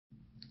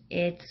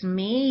It's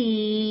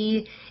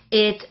me.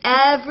 It's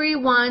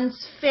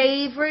everyone's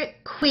favorite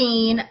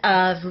queen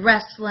of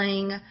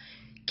wrestling,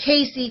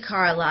 Kacee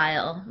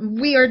Carlisle.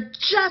 We are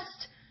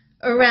just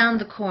around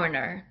the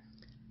corner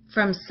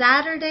from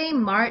Saturday,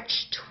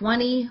 March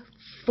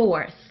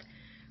 24th.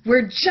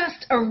 We're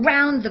just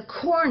around the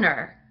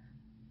corner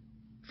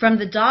from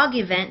the dog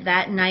event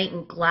that night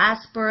in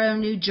Glassboro,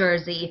 New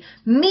Jersey.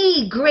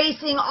 Me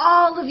gracing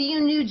all of you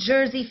New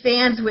Jersey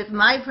fans with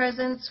my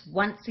presence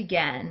once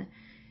again.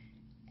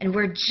 And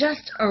we're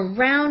just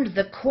around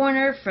the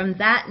corner from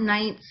that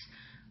night's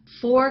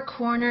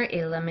four-corner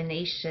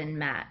elimination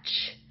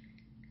match.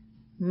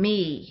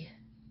 Me,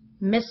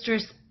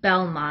 Mistress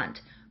Belmont,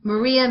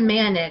 Maria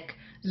Manic,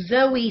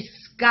 Zoey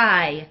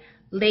Skye.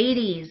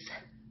 Ladies,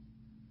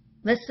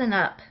 listen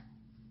up.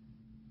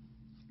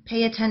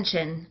 Pay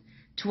attention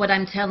to what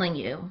I'm telling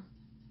you.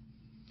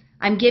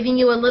 I'm giving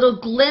you a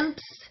little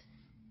glimpse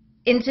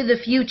into the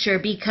future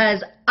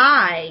because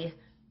I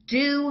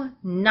do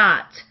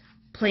not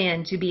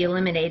plan to be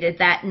eliminated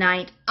that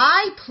night.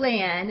 I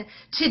plan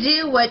to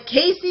do what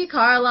Kacee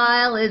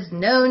Carlisle is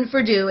known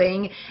for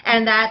doing,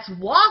 and that's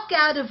walk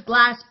out of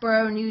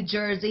Glassboro, New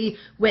Jersey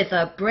with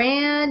a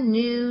brand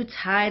new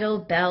title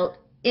belt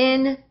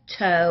in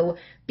tow,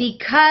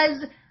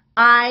 because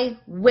I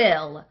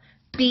will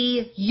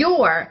be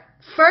your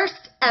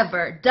first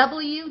ever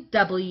WWGP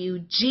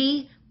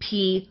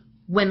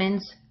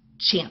Women's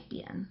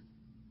Champion.